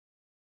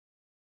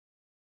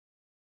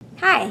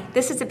Hi,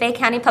 this is the Bay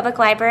County Public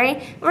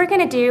Library. We're going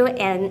to do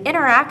an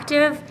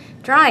interactive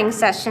drawing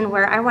session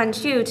where I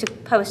want you to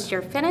post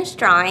your finished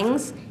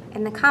drawings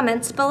in the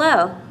comments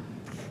below.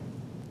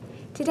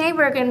 Today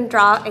we're going to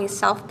draw a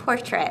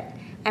self-portrait.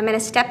 I'm going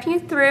to step you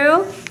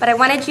through, but I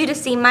wanted you to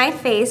see my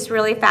face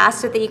really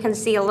fast so that you can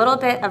see a little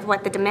bit of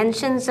what the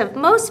dimensions of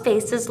most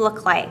faces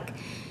look like.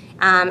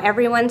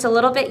 Everyone's a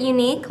little bit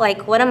unique,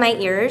 like one of my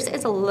ears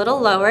is a little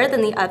lower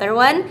than the other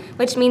one,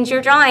 which means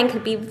your drawing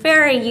could be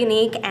very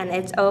unique and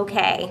it's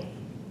okay.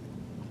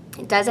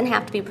 It doesn't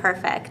have to be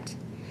perfect.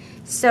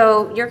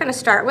 So you're going to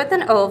start with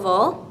an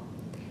oval.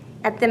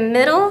 At the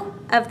middle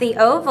of the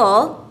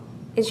oval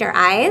is your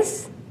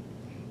eyes.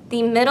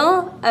 The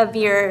middle of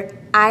your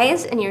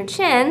eyes and your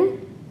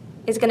chin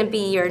is going to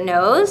be your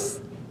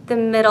nose. The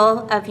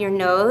middle of your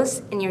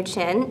nose and your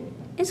chin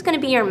is going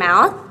to be your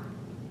mouth.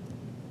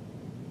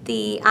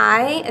 The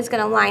eye is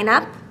going to line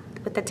up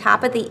with the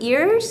top of the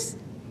ears,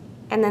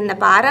 and then the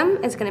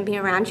bottom is going to be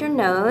around your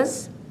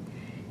nose.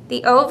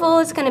 The oval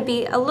is going to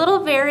be a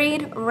little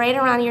varied right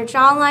around your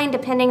jawline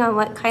depending on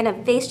what kind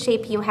of face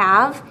shape you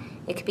have.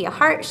 It could be a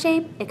heart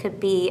shape, it could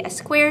be a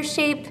square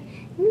shape.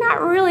 I'm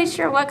not really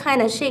sure what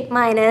kind of shape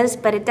mine is,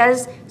 but it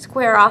does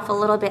square off a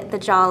little bit the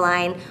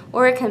jawline,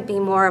 or it can be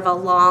more of a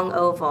long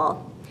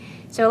oval.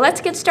 So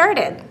let's get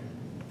started.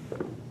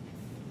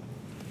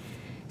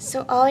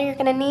 So all you're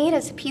going to need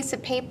is a piece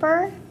of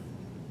paper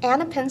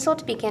and a pencil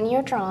to begin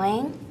your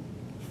drawing.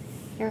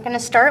 You're going to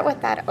start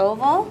with that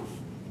oval.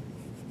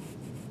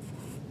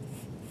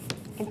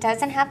 It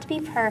doesn't have to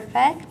be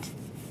perfect.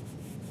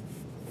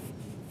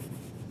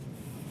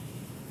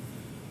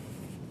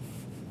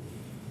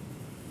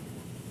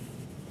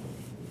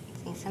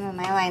 See, some of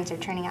my lines are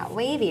turning out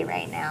wavy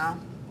right now.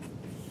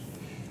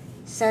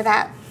 So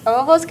that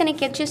oval is going to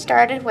get you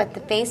started with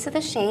the base of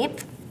the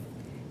shape.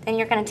 Then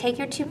you're going to take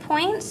your 2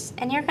 points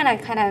and you're going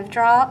to kind of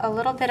draw a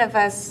little bit of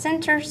a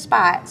center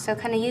spot. So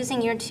kind of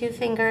using your 2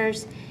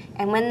 fingers,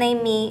 and when they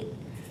meet,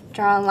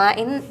 draw a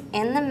line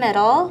in the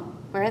middle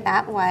where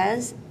that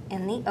was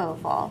in the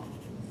oval.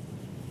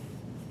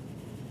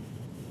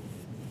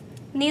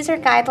 And these are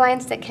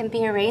guidelines that can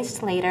be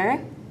erased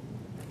later.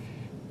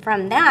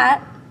 From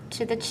that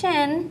to the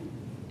chin,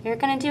 you're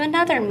going to do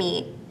another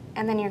meet,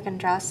 and then you're going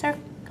to draw a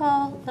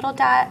circle, little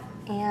dot,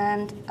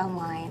 and a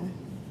line.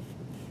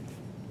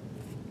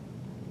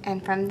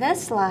 And from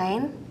this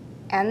line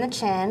and the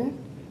chin,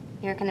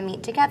 you're going to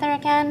meet together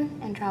again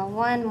and draw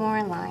one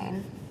more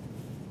line.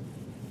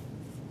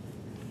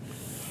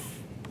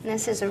 And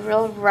this is a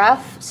real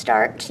rough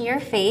start to your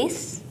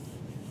face.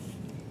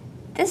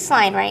 This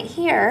line right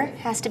here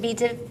has to be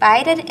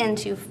divided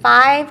into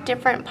 5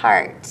 different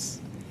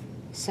parts.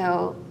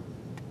 So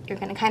you're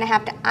going to kind of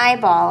have to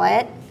eyeball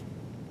it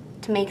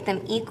to make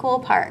them equal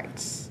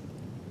parts.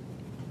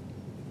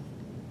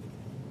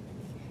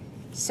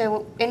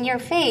 So in your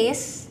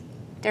face,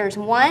 there's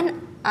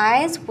 1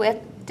 eye's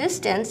width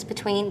distance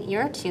between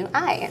your 2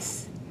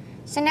 eyes.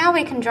 So now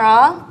we can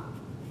draw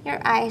your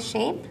eye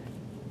shape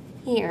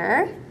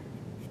here.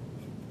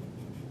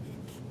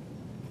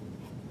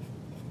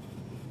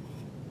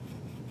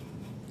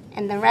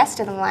 And the rest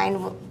of the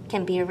line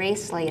can be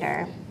erased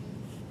later.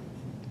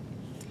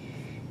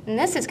 And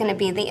this is going to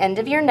be the end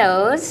of your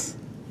nose.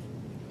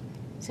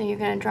 So you're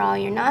going to draw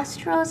your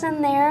nostrils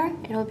in there.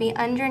 It'll be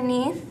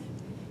underneath,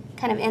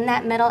 kind of in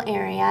that middle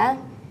area.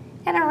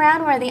 And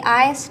around where the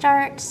eye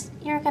starts,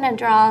 you're going to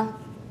draw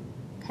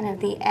kind of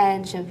the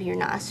edge of your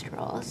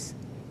nostrils.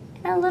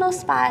 And a little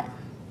spot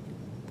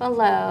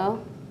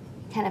below,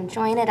 kind of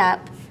join it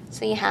up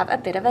so you have a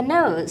bit of a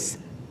nose.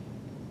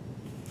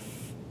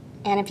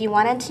 And if you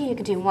wanted to, you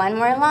could do one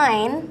more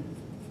line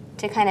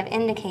to kind of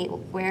indicate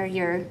where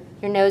your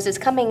nose is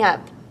coming up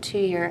to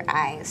your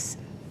eyes.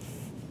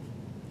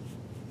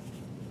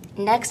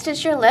 Next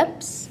is your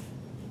lips.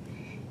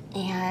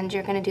 And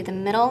you're going to do the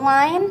middle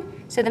line.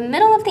 So the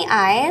middle of the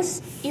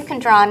eyes, you can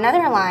draw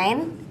another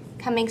line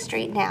coming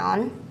straight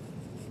down.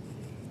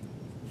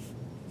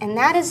 And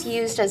that is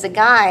used as a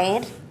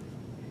guide.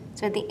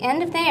 So at the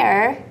end of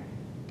there,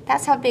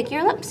 that's how big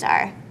your lips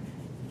are,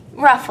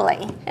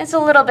 roughly. It's a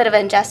little bit of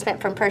an adjustment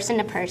from person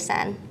to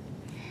person.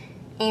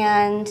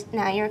 And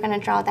now you're going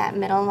to draw that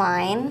middle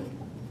line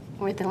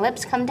where the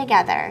lips come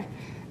together.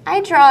 I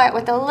draw it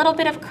with a little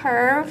bit of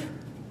curve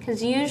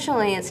because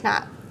usually it's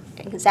not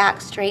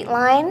exact straight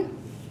line.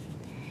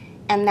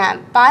 And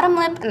that bottom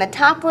lip and the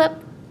top lip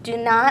do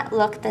not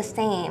look the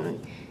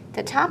same.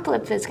 The top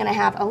lip is going to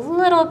have a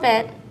little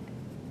bit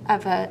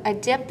of a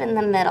dip in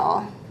the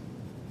middle.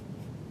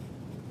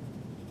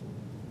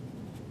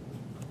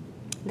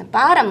 The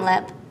bottom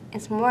lip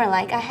is more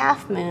like a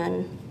half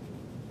moon.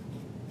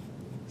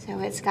 So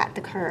it's got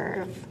the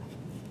curve.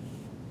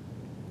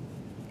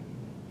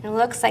 It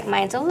looks like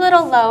mine's a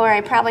little lower.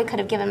 I probably could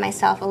have given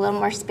myself a little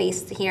more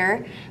space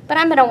here, but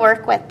I'm going to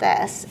work with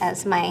this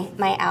as my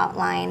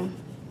outline.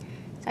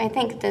 So I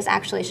think this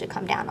actually should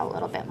come down a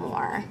little bit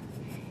more.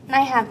 And I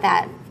have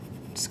that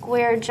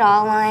square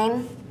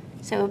jawline,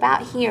 so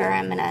about here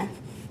I'm going to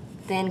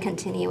then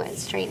continue it,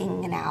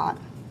 straightening it out.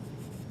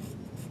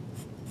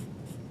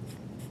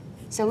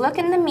 So look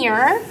in the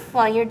mirror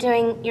while you're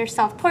doing your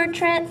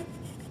self-portrait,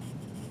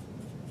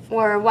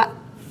 or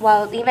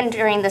while even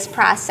during this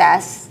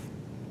process,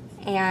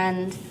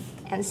 and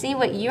see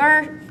what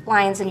your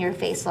lines in your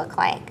face look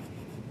like.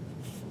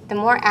 The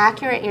more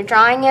accurate your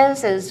drawing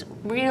is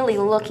really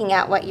looking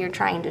at what you're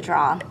trying to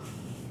draw.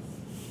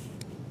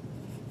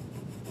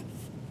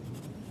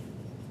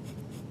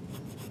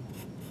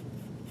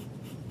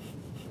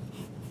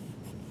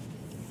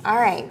 All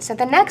right, so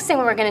the next thing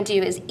we're going to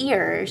do is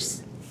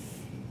ears.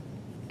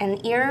 And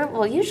the ear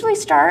will usually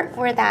start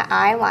where that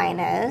eye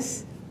line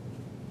is,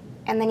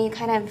 and then you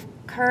kind of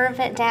curve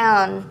it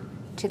down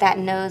to that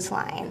nose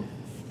line.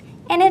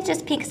 And it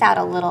just peeks out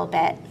a little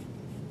bit.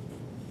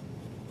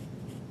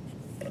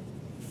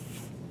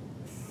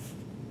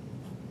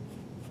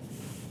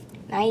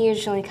 I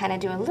usually kind of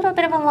do a little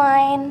bit of a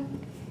line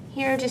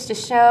here just to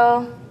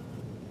show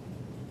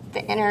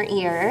the inner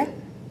ear.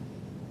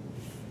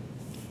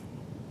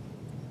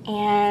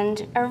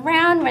 And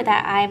around where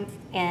that eye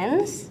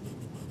ends,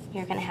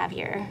 you're going to have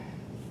a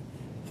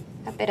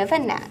bit of a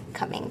neck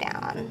coming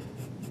down.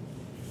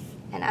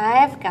 And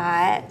I've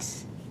got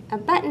a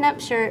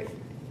button-up shirt,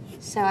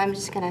 so I'm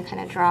just going to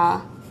kind of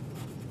draw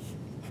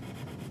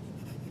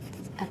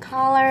a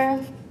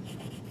collar.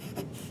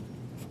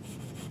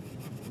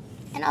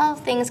 And all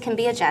things can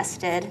be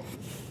adjusted.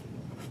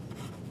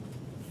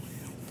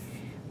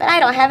 But I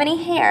don't have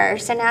any hair,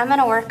 so now I'm going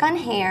to work on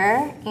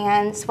hair,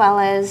 and as well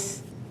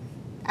as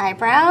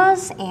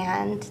eyebrows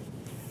and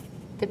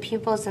the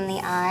pupils in the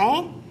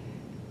eye.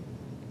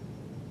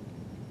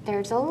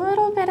 There's a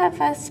little bit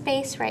of a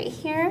space right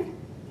here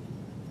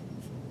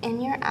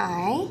in your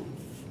eye,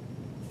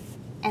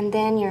 and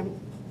then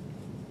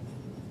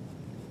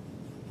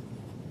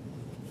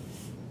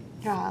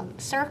draw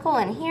a circle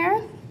in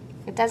here.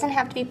 It doesn't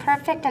have to be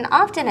perfect, and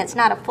often it's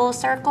not a full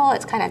circle,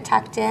 it's kind of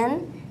tucked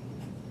in.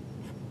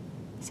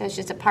 So it's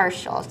just a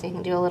partial, so you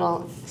can do a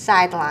little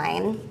side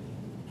line.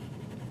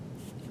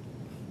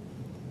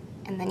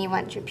 And then you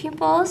want your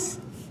pupils.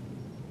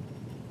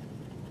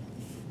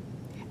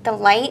 The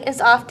light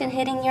is often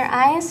hitting your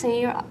eyes,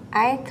 so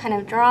I kind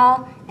of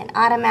draw an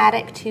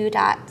automatic 2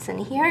 dots in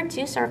here,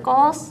 2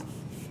 circles,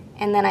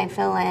 and then I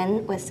fill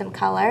in with some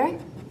color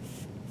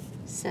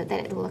so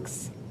that it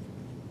looks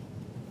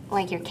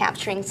like you're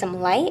capturing some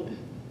light.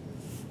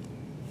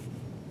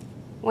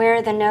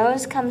 Where the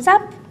nose comes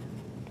up,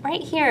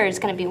 right here is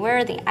going to be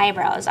where the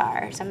eyebrows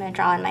are. So I'm going to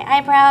draw in my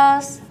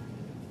eyebrows.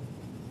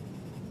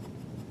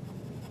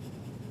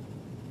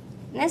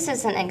 This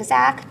isn't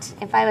exact.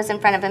 If I was in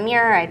front of a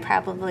mirror, I'd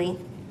probably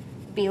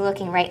be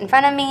looking right in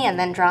front of me and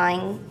then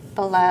drawing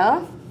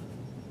below.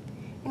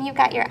 And you've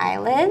got your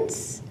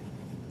eyelids.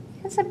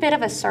 It's a bit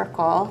of a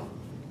circle,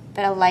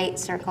 but a light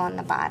circle on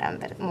the bottom,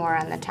 but more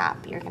on the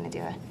top. You're going to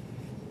do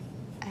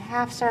a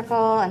half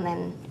circle, and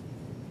then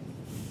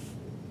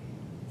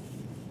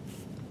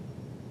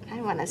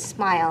I want to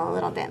smile a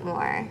little bit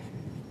more.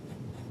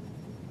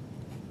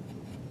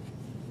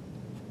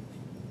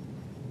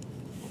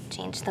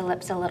 Change the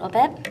lips a little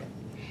bit.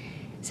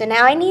 So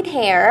now I need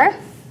hair,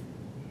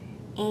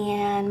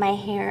 and my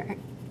hair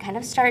kind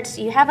of starts,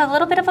 you have a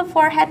little bit of a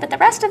forehead, but the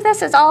rest of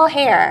this is all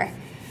hair.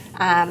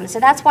 So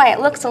that's why it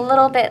looks a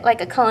little bit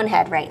like a cone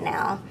head right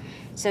now.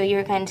 So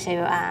you're going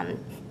to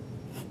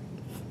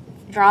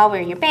draw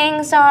where your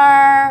bangs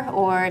are,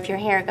 or if your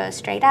hair goes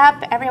straight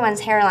up.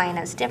 Everyone's hairline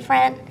is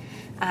different.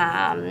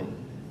 My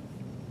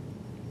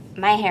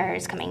hair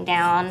is coming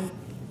down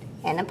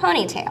in a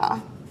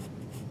ponytail.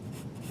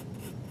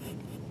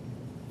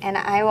 And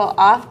I will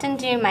often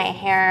do my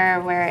hair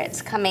where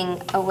it's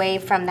coming away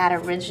from that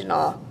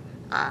original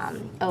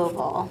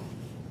oval.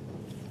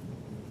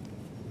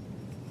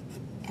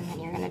 And then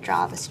you're going to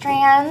draw the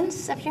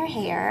strands of your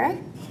hair.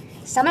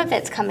 Some of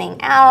it's coming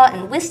out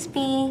and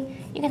wispy.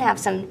 You can have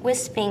some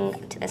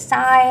wisping to the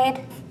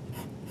side.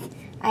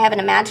 I have an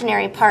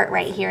imaginary part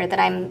right here that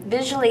I'm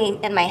visually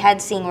in my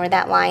head seeing where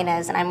that line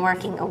is, and I'm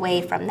working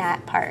away from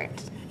that part.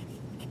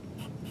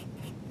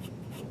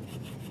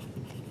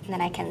 And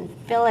then I can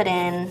fill it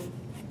in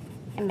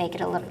and make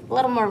it a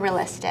little more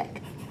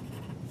realistic.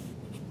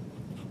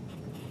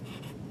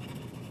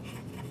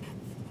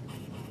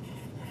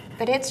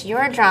 But it's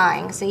your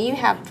drawing, so you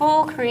have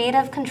full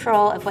creative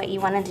control of what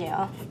you want to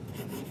do.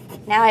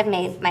 Now I've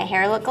made my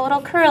hair look a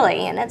little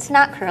curly, and it's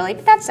not curly,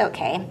 but that's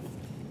okay.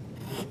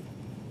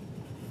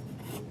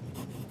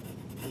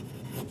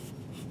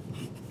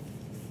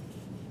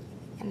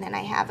 And then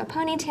I have a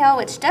ponytail,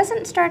 which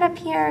doesn't start up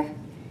here.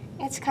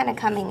 It's kind of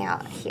coming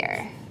out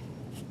here.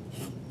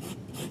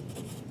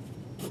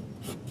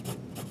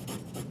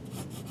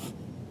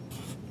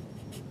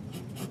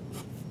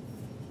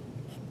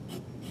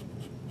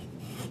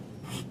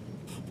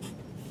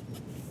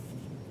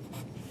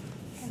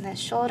 And the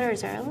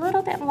shoulders are a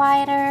little bit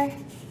wider.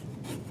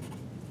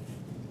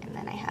 And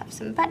then I have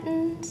some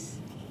buttons.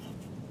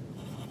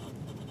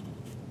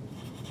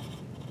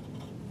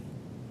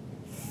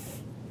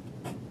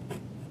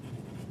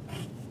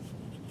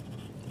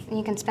 And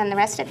you can spend the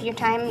rest of your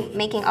time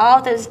making all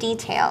those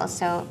details.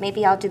 So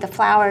maybe I'll do the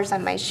flowers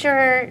on my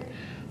shirt,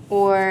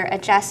 or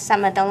adjust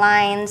some of the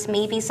lines.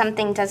 Maybe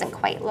something doesn't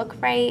quite look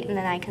right, and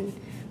then I can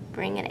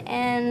bring it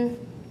in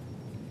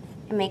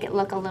and make it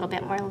look a little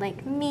bit more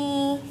like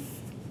me.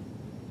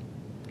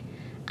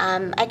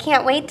 I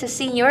can't wait to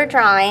see your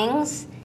drawings.